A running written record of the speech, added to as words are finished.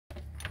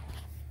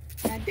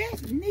Now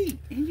that's neat.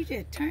 And you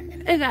just turn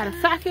it. It got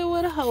a socket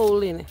with a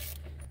hole in it.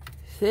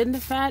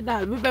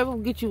 $75. We better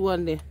get you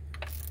one then.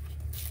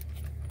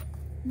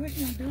 What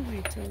you gonna do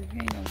with it till you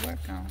ain't gonna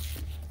work on?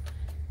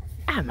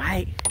 I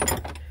might.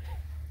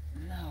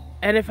 No.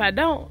 And if I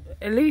don't,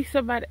 at least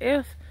somebody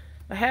else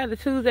will have the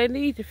tools they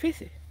need to fix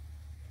it.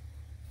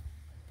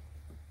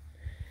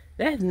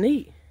 That's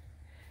neat.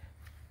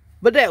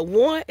 But that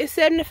one is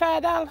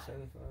 $75? $75.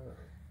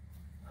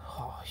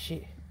 Oh,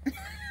 shit.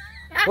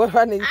 What if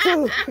I need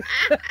two?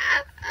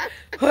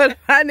 What if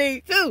I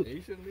need two?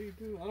 You shouldn't need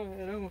two. I don't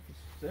have that one for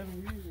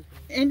 7 years.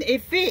 And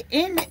it fit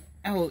in it.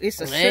 Oh, it's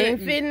a It certain... ain't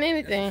fitting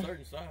anything. It's a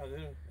certain size.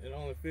 It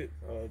only fits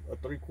a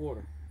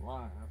 3/4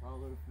 line. That's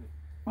all it fits.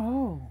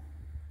 Oh.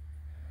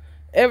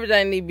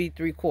 Everything need to be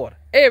 3/4.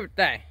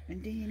 Everything.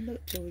 And then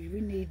look, George, we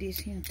need this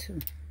here too.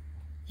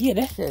 Yeah,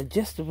 that's the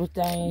adjustable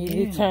thing. Yeah.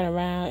 You turn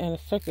around in a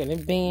circle and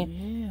it bend.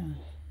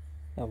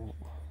 Yeah.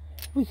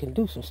 We can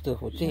do some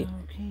stuff with it.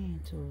 Okay,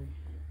 Tori.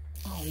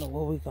 I don't know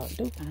what we gonna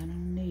do. I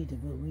don't need it,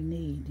 but we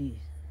need this.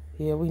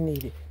 Yeah, we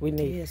need it. We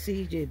need it. Yeah,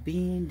 see, just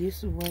bend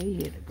this way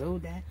here to go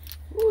down.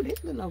 Ooh,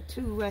 this little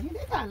tube right here.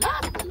 They got a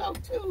lot of little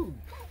tubes.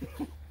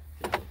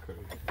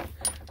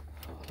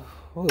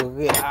 Oh,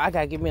 yeah. I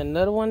gotta get me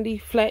another one of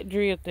these flat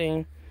drill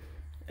thing,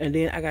 and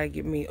then I gotta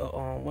get me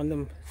one of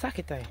them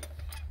socket things.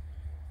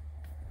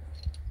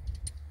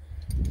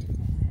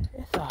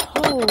 It's a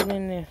hole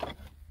in there.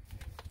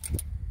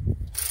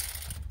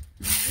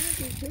 What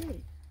is that?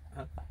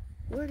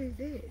 What is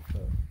that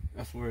for?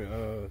 That's where,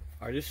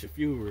 alright, this is your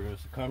fuel rail.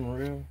 It's a common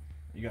rail.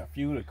 You got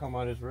fuel that come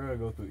out of this rail,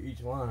 go through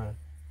each line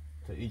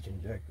to each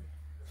injector.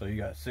 So you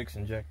got 6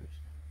 injectors.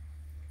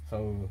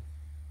 So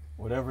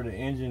whatever the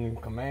engine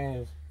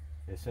commands,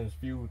 it sends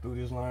fuel through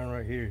this line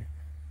right here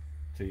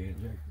to your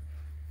injector.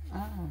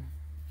 Oh.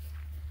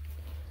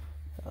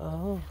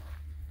 Oh.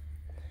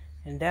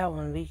 And that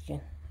one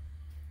leaking.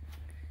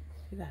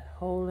 You got a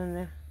hole in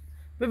there.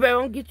 Baby, I'm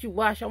gonna get you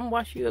washed. I'm gonna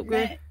wash you up,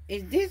 girl. Now,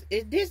 is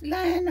this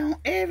line on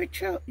every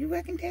truck? You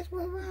reckon that's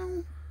what's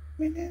wrong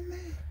with that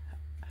line?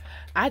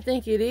 I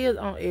think it is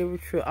on every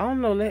truck. I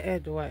don't know. Let's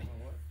ask the way.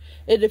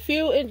 Is the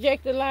fuel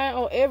injector line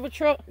on every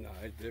truck? No,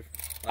 it's different.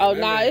 Oh,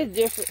 no, it's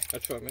different.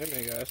 That truck, man,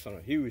 got that's on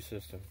a Huey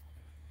system.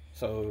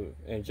 So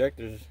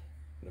injectors,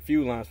 the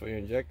fuel lines for your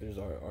injectors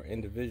are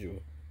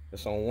individual.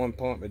 It's on one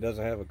pump. It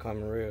doesn't have a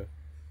common rail.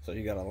 So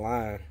you got a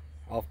line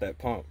off that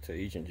pump to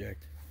each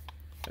injector.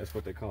 That's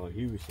what they call a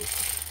Huey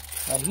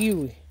system. A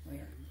Huey. Well,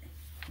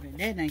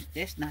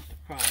 that's not the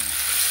problem.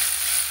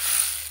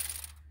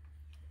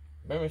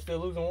 Remember, still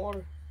losing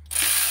water?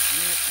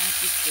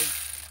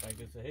 Yeah, Like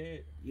it's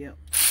ahead? Yep.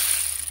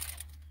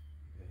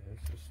 Yeah,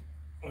 it's just,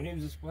 when he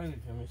was explaining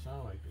it to me, it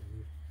sounded like this.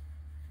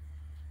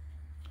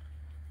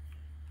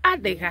 I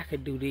think I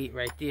could do that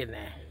right there now.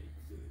 Yeah, you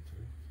can do it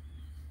too.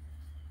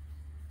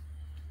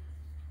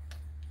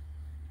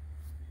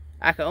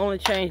 I can only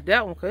change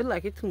that one because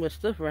it's too much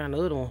stuff around the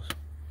other ones.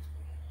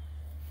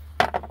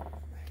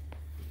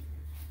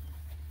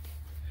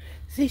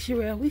 See,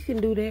 Sherelle, we can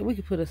do that. We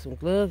can put us some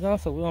gloves on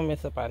so we don't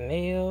mess up our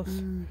nails.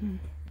 Mm-hmm.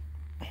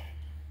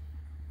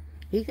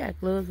 He got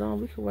gloves on.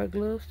 We can wear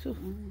gloves too.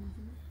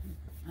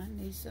 Mm-hmm. I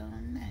need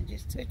some now,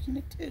 just touching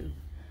the tube.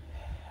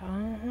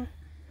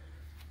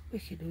 We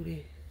can do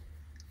that.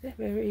 That's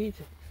very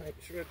easy. Like,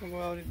 sure, come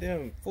out with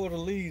them for the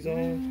leaves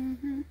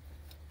on.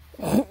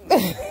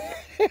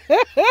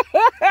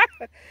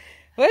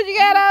 What you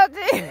got out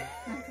there?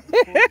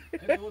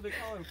 That's what they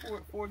call it,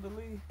 for the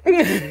leaves.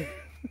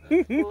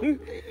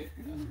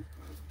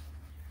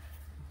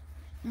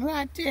 Well,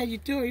 I tell you,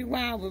 Tori,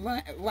 why I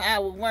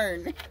was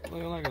wearing it.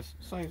 Looking like a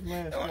Saints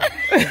mask.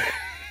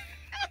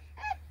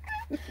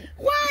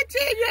 Why I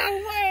tell you I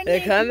was wearing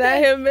They it? come down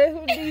here and mess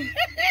with me.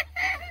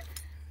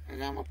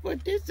 And I'm going to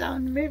put this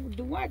on the middle of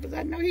the wire because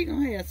I know he's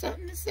going to have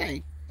something to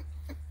say.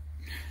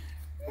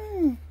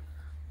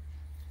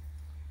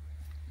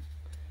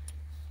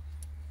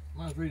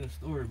 I was reading a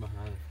story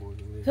behind it for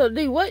the leaves. So,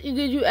 D, what did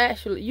you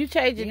actually? You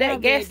changed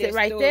that gasket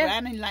right story. there. I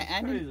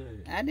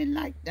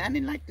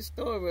didn't like the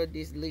story of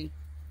this leaf.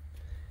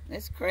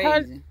 That's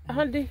crazy.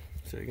 D.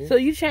 So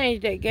you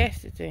changed that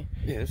gasket thing.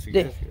 Yeah, that's the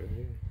gasket right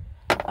here.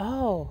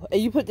 Oh,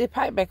 and you put this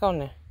pipe back on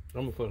there.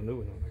 I'm gonna put a new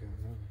one on. I got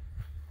another.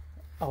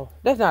 Oh,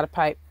 that's not a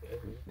pipe.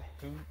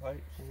 2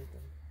 pipes.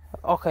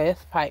 Okay,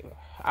 that's a pipe.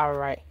 All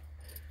right.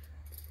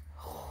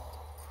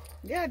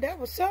 Yeah, that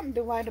was something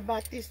to write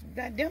about this.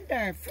 Them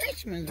darn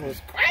Frenchmen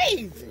was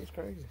crazy. It's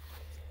crazy.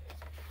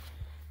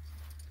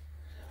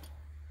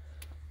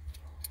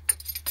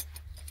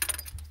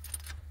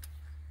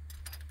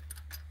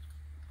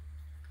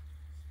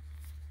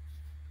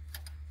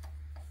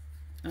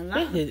 A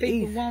lot of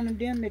people wanted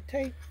them to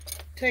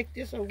take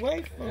this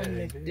away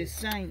from the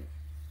saint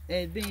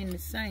as being the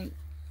saint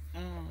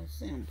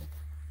symbol.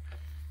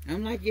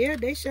 I'm like, yeah,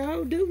 they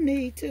sure do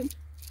need to.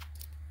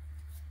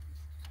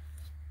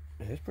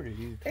 It's pretty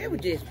easy. They were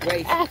just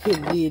racist. I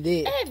could do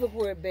that.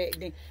 Everywhere back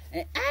then.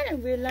 And I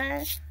didn't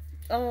realize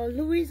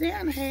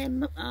Louisiana had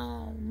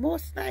more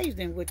slaves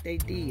than what they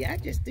did. I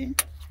just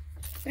didn't.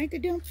 Think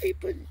of them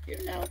people,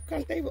 you know,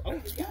 because they were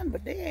young,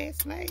 but they had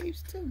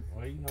slaves too.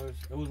 Well, you know,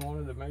 it was one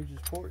of the major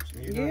ports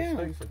in the United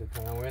States at the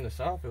time. We're in the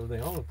South, it was the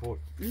only port.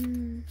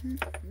 Mm-hmm.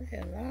 They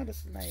had a lot of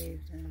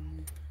slaves down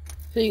there.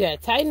 So you gotta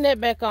tighten that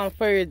back on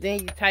first,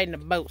 then you tighten the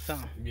bolts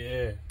on.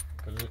 Yeah,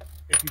 because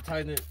if you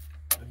tighten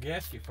the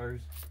gasket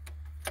first,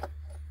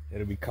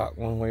 it'll be cocked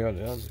one way or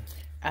the other.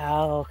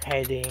 Oh,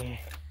 okay then.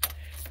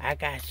 I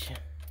got you.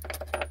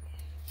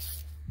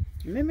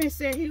 Remember,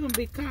 said he gonna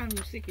be calling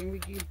you sick, and you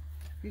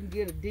can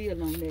get a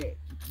deal on that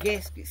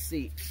gasket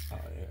seat. Oh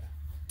yeah,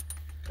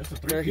 that's a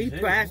 3-piece But he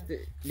head, priced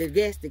the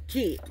gasket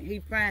kit. He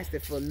priced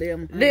it for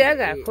 $1,100. Lee, I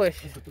got a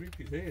question. It's a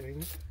 3-piece head,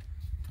 ain't it?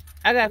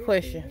 I got a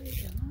question.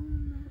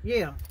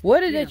 Yeah.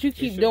 What is that you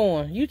keep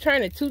doing? You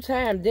turn it 2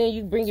 times, then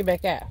you bring it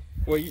back out.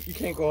 Well, you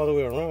can't go all the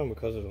way around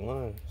because of the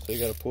line, so you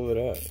gotta pull it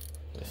out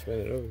and spin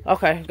it over.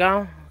 Okay,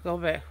 go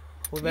back.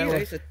 Yeah,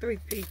 it's a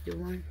 3-piece to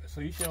one.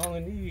 So you should only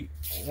need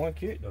one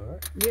kit, though,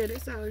 right? Yeah,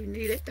 that's all you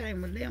need. That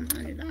thing was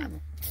 $1,100.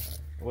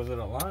 Was it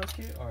a line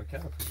kit or a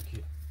Caterpillar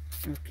kit?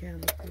 A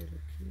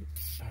Caterpillar kit.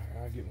 Alright,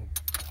 I'll get my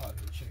part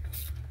to check on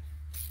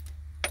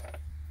it.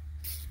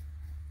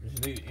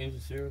 Just need the engine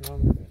serial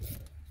number.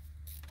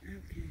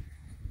 Okay.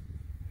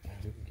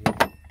 You can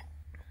get it.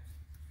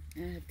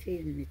 I'll tell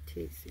you to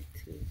text it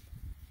too.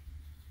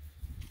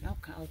 I'll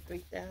call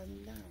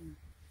 $3,000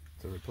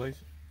 To replace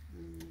it?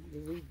 to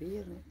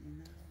rebuild it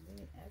and all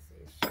that. I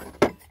said,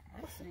 shit. I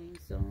seen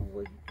somewhere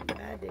where you can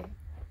buy that.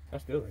 That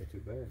still ain't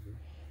too bad, bro.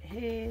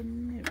 Head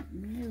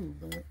new,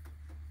 but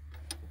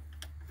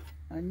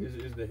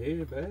Is the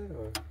head bad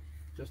or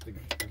just the I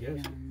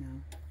gasket? don't know.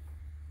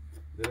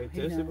 Did they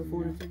test it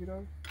before they took it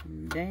off?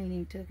 They ain't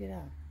even took it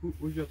off.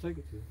 Where'd y'all take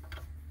it to?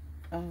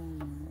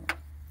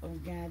 A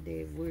guy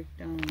that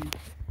worked on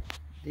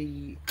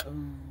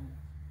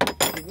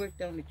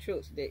the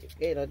trucks that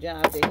at a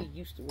job that he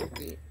used to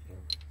work at.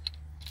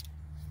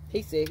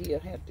 He said he'll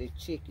have to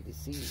check it to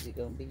see if it's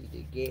gonna be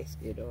the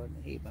gasket or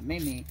the head. But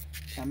maybe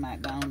come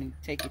out, go on and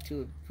take it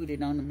to put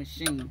it on the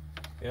machine.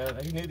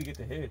 Yeah, he need to get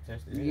the head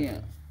tested.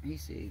 Yeah, he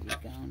said he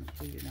go on and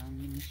put it on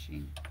the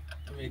machine.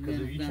 I mean,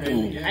 because if you change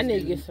the gasket, I need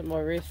to get some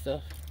more wrist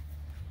stuff.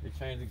 they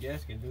change the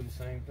gasket and do the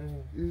same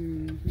thing.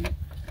 Mm-hmm.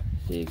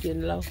 See you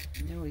getting low.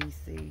 No, he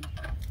said.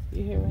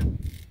 You hear me?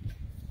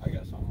 I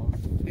got some more.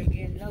 They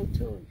getting low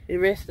too. The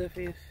rest stuff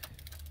is.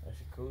 That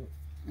shit cool.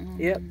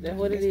 Yep, that's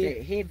what it is.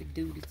 That heavy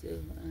duty stuff.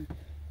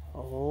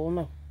 Oh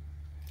no.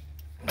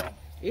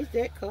 It's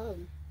that color.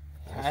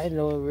 I didn't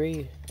know it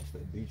read. That's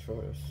that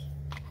Detroit.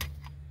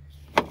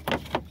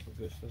 That's some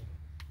good stuff.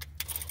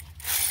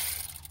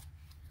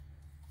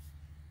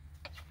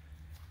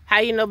 How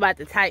you know about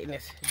the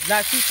tightness?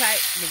 Not too tight,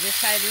 but just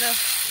tight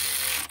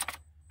enough?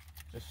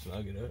 Just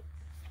snug it up.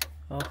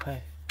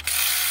 Okay.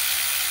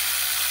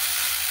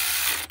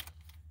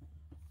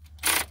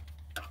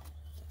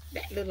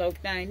 That little old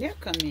thing, they'll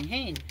come in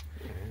handy.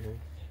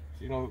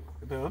 You know,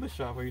 the other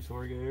shop I used to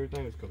work at,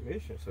 everything was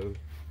commission, so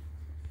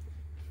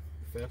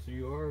the faster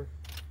you are,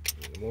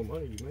 the more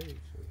money you make.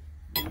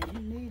 So. You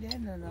need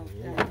that little old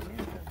thing.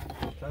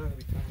 I'm tired of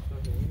becoming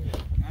something.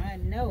 I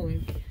know.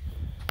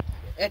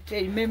 I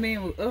tell you, my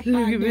man was up Look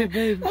on at me, there.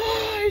 baby.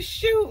 Oh,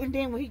 shoot. And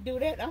then when he do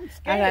that, I'm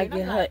scared. I gotta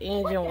get I'm her like,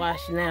 engine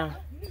washed now.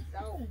 He's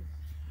so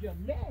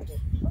dramatic.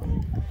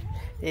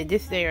 Yeah,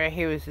 this thing right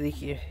here was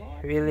leaking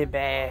really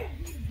bad.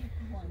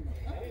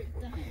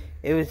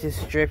 It was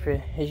just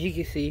dripping. As you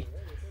can see,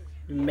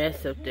 the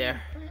mess up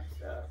there.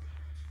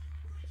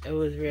 It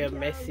was real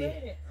messy.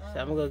 So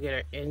I'm gonna go get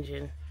her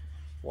engine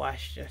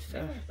washed and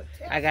stuff.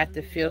 I got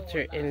the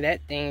filter and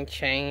that thing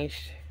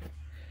changed.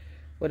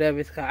 Whatever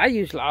it's called. I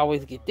usually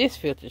always get this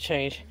filter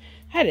changed.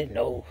 I didn't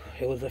know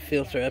it was a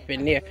filter up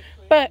in there.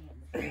 But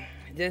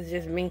that's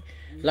just me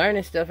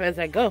learning stuff as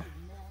I go.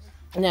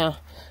 Now,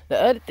 the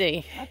other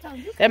thing,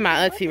 that's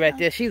my auntie right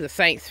there. She's a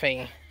Saints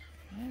fan.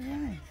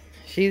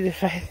 She's a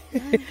fan.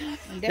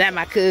 That's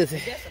my cousin.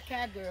 That's a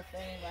cowgirl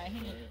fan right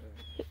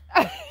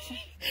here.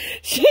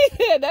 She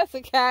said that's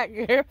a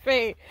cowgirl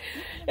fan.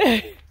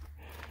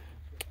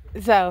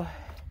 So,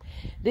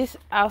 this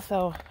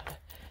also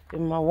is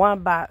my one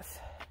box.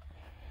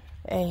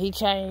 And he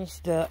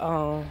changed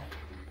the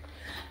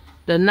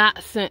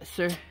knot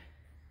sensor.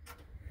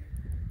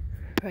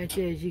 Right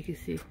there, as you can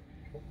see.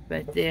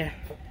 Right there.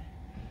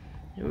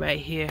 And right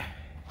here.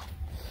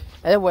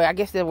 That way, I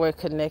guess that were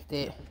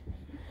connected.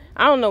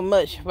 I don't know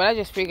much, but I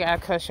just figured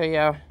I'd come show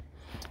y'all.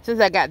 Since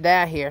I got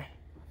down here,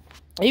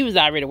 he was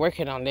already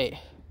working on that.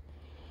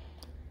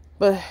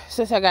 But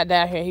since I got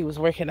down here, he was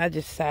working. I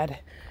just decided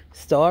to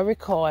start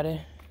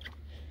recording.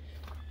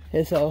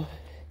 And so,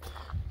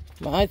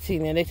 my auntie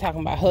and they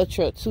talking about her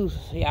truck too.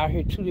 So y'all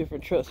hear 2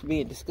 different trucks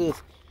being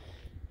discussed.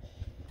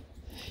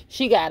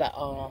 She got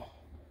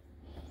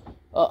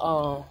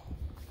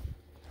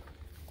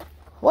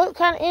what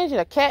kind of engine?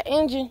 A cat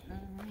engine?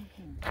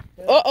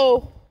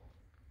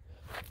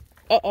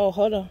 Uh-oh,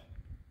 hold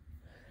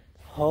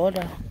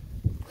on.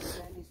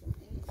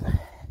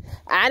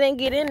 I didn't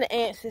get in the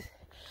answers,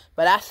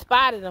 but I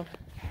spotted them.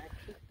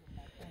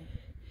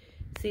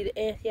 See the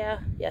ants, y'all?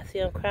 Y'all see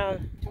them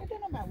crawling?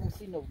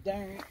 see no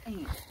darn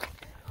ants.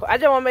 I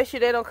just want to make sure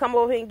they don't come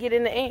over here and get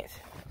in the ants.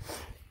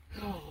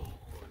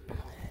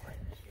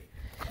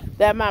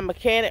 That's my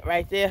mechanic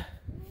right there.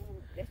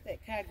 That's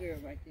that cowgirl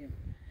right there.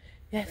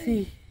 Yeah,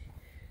 see.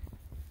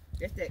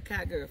 That's that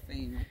cowgirl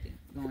fan right there.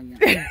 Going on.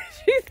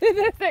 She said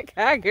that's that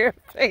cowgirl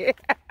fan.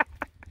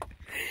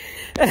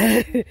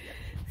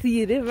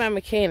 See, this is my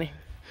mechanic.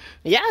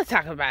 Y'all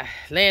talking about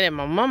land at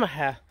my mama's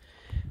house.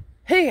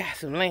 He got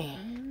some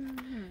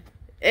land.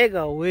 It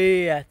go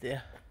way out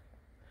there.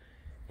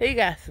 He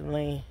got some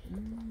land.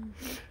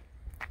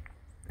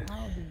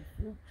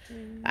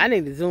 I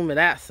need to zoom it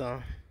out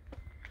some.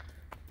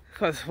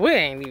 Because we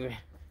ain't even...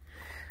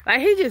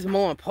 Like, he just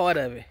mowing part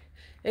of it.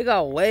 It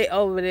go way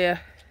over there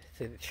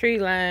to the tree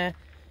line.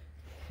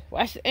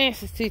 Watch the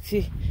answers,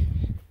 TT.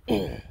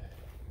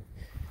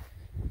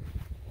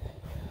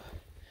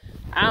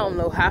 I don't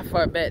know how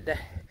far back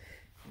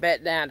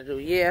down to do.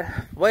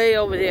 Yeah, way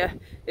over there.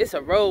 It's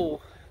a road.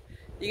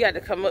 You got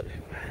to come up.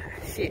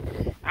 Shit,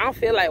 I don't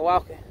feel like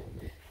walking.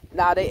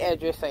 Nah, they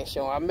address ain't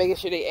showing. I'm making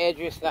sure they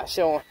address not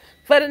showing.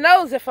 For the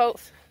nosy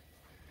folks.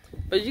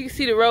 But you can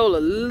see the road a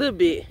little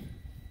bit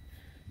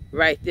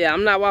right there.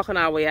 I'm not walking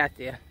all the way out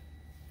there.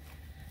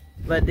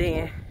 But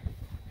then,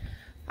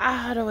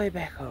 all the way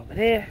back over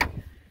there.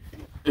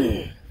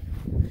 Big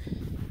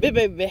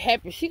baby be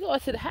happy. She going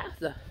to the house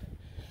though.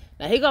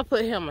 Now he gonna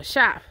put him a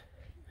shop.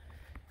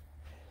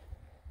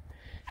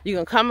 You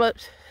gonna come up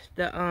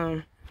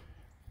the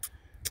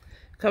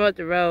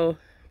road,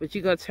 but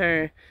you gonna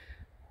turn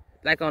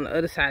like on the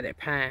other side of that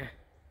pine,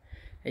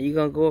 and you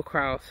gonna go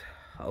across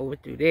over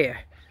through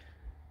there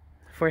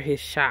for his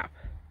shop.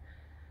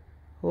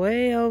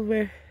 Way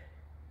over,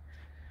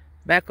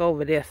 back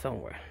over there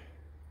somewhere.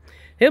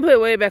 He'll put it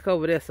way back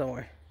over there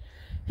somewhere.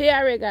 He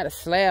already got a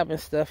slab and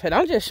stuff, and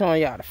I'm just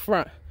showing y'all the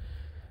front.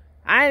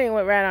 I ain't even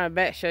went right on the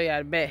back, show y'all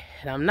the back.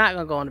 And I'm not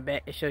gonna go on the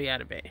back and show y'all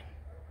the back.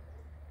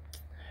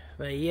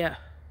 But yeah.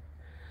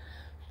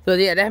 So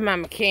yeah, that's my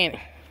mechanic.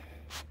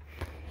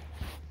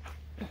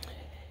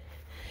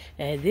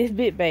 And this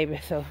big baby,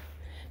 so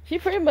she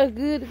pretty much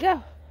good to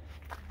go.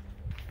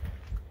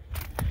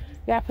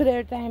 Gotta put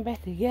everything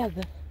back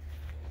together.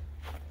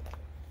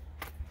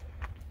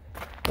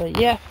 But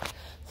yeah,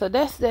 so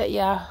that's that,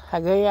 y'all. I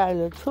gave y'all a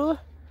little tour.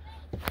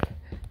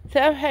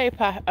 Tell him, hey,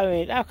 Pop. I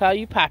mean, I'll call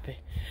you Poppy.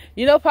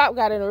 You know Pop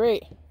got in the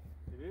red.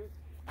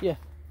 Yeah.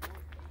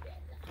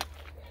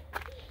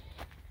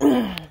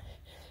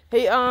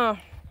 He let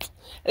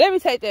me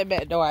take that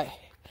back, Dwight.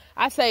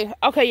 I say,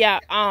 okay,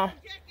 y'all,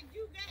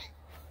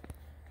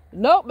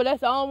 nope, but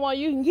that's the only one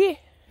you can get.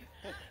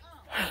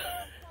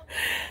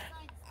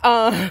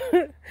 I'll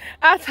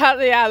talk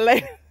to y'all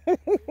later.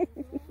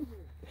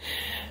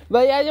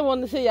 But yeah, I just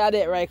wanted to see y'all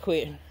that right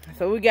quick.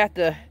 So we got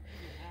the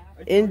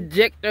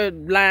injector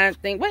line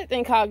thing. What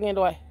thing called again,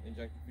 Dwight?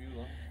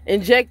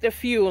 Injector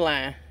fuel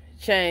line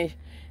change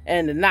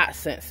and the knot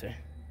sensor.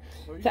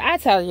 So I'll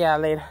tell y'all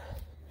later.